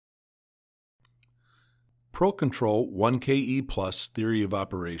ProControl 1KE Plus Theory of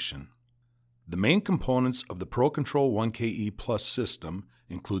Operation. The main components of the ProControl 1KE Plus system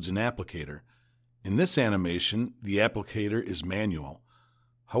includes an applicator. In this animation, the applicator is manual.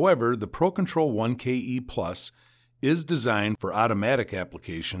 However, the ProControl 1KE Plus is designed for automatic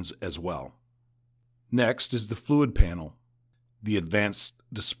applications as well. Next is the fluid panel, the advanced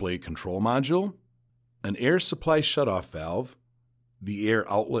display control module, an air supply shutoff valve, the air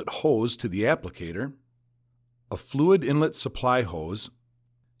outlet hose to the applicator, a fluid inlet supply hose,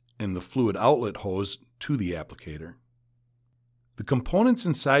 and the fluid outlet hose to the applicator. The components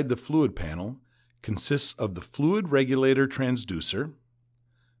inside the fluid panel consists of the fluid regulator transducer,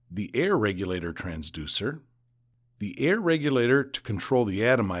 the air regulator transducer, the air regulator to control the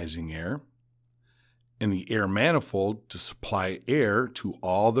atomizing air, and the air manifold to supply air to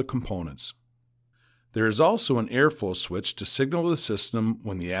all the components. There is also an airflow switch to signal the system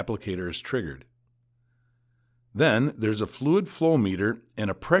when the applicator is triggered. Then there's a fluid flow meter and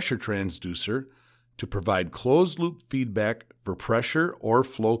a pressure transducer to provide closed-loop feedback for pressure or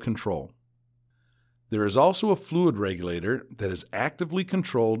flow control. There is also a fluid regulator that is actively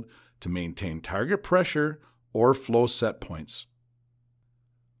controlled to maintain target pressure or flow set points.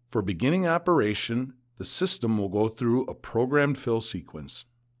 For beginning operation, the system will go through a programmed fill sequence.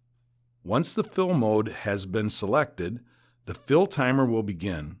 Once the fill mode has been selected, the fill timer will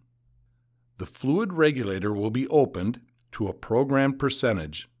begin. The fluid regulator will be opened to a programmed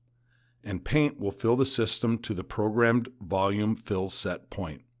percentage, and paint will fill the system to the programmed volume fill set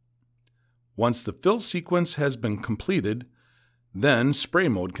point. Once the fill sequence has been completed, then spray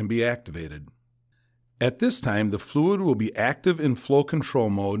mode can be activated. At this time, the fluid will be active in flow control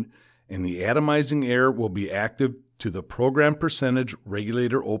mode, and the atomizing air will be active to the programmed percentage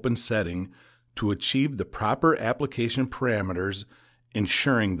regulator open setting to achieve the proper application parameters,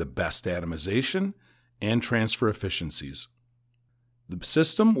 ensuring the best atomization and transfer efficiencies. The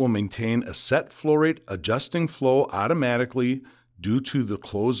system will maintain a set flow rate adjusting flow automatically due to the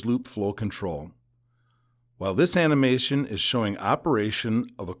closed-loop flow control. While this animation is showing operation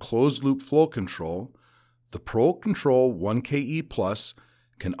of a closed-loop flow control, the ProControl 1KE Plus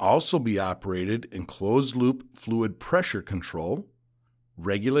can also be operated in closed-loop fluid pressure control,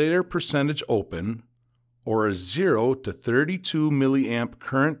 regulator percentage open, or a 0 to 32 milliamp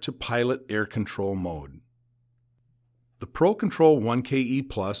current to pilot air control mode. The ProControl 1KE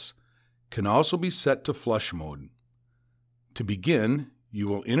Plus can also be set to flush mode. To begin, you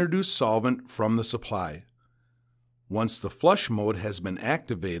will introduce solvent from the supply. Once the flush mode has been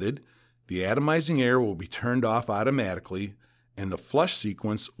activated, the atomizing air will be turned off automatically, and the flush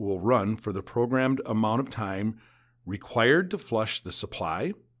sequence will run for the programmed amount of time required to flush the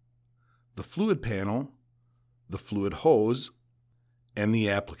supply, the fluid panel, the fluid hose, and the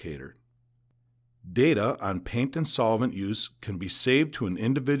applicator. Data on paint and solvent use can be saved to an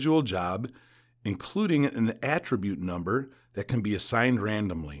individual job, including an attribute number that can be assigned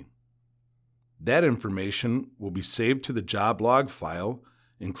randomly. That information will be saved to the job log file,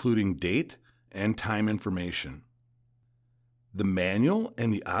 including date and time information. The manual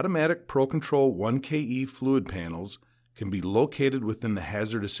and the automatic ProControl 1KE fluid panels can be located within the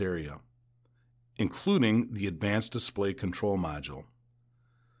hazardous area, including the advanced display control module.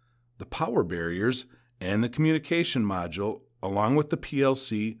 The power barriers and the communication module, along with the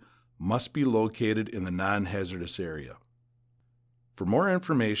PLC, must be located in the non-hazardous area. For more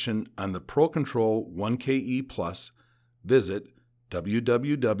information on the ProControl 1KE Plus, visit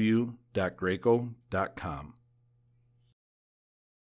www.graco.com.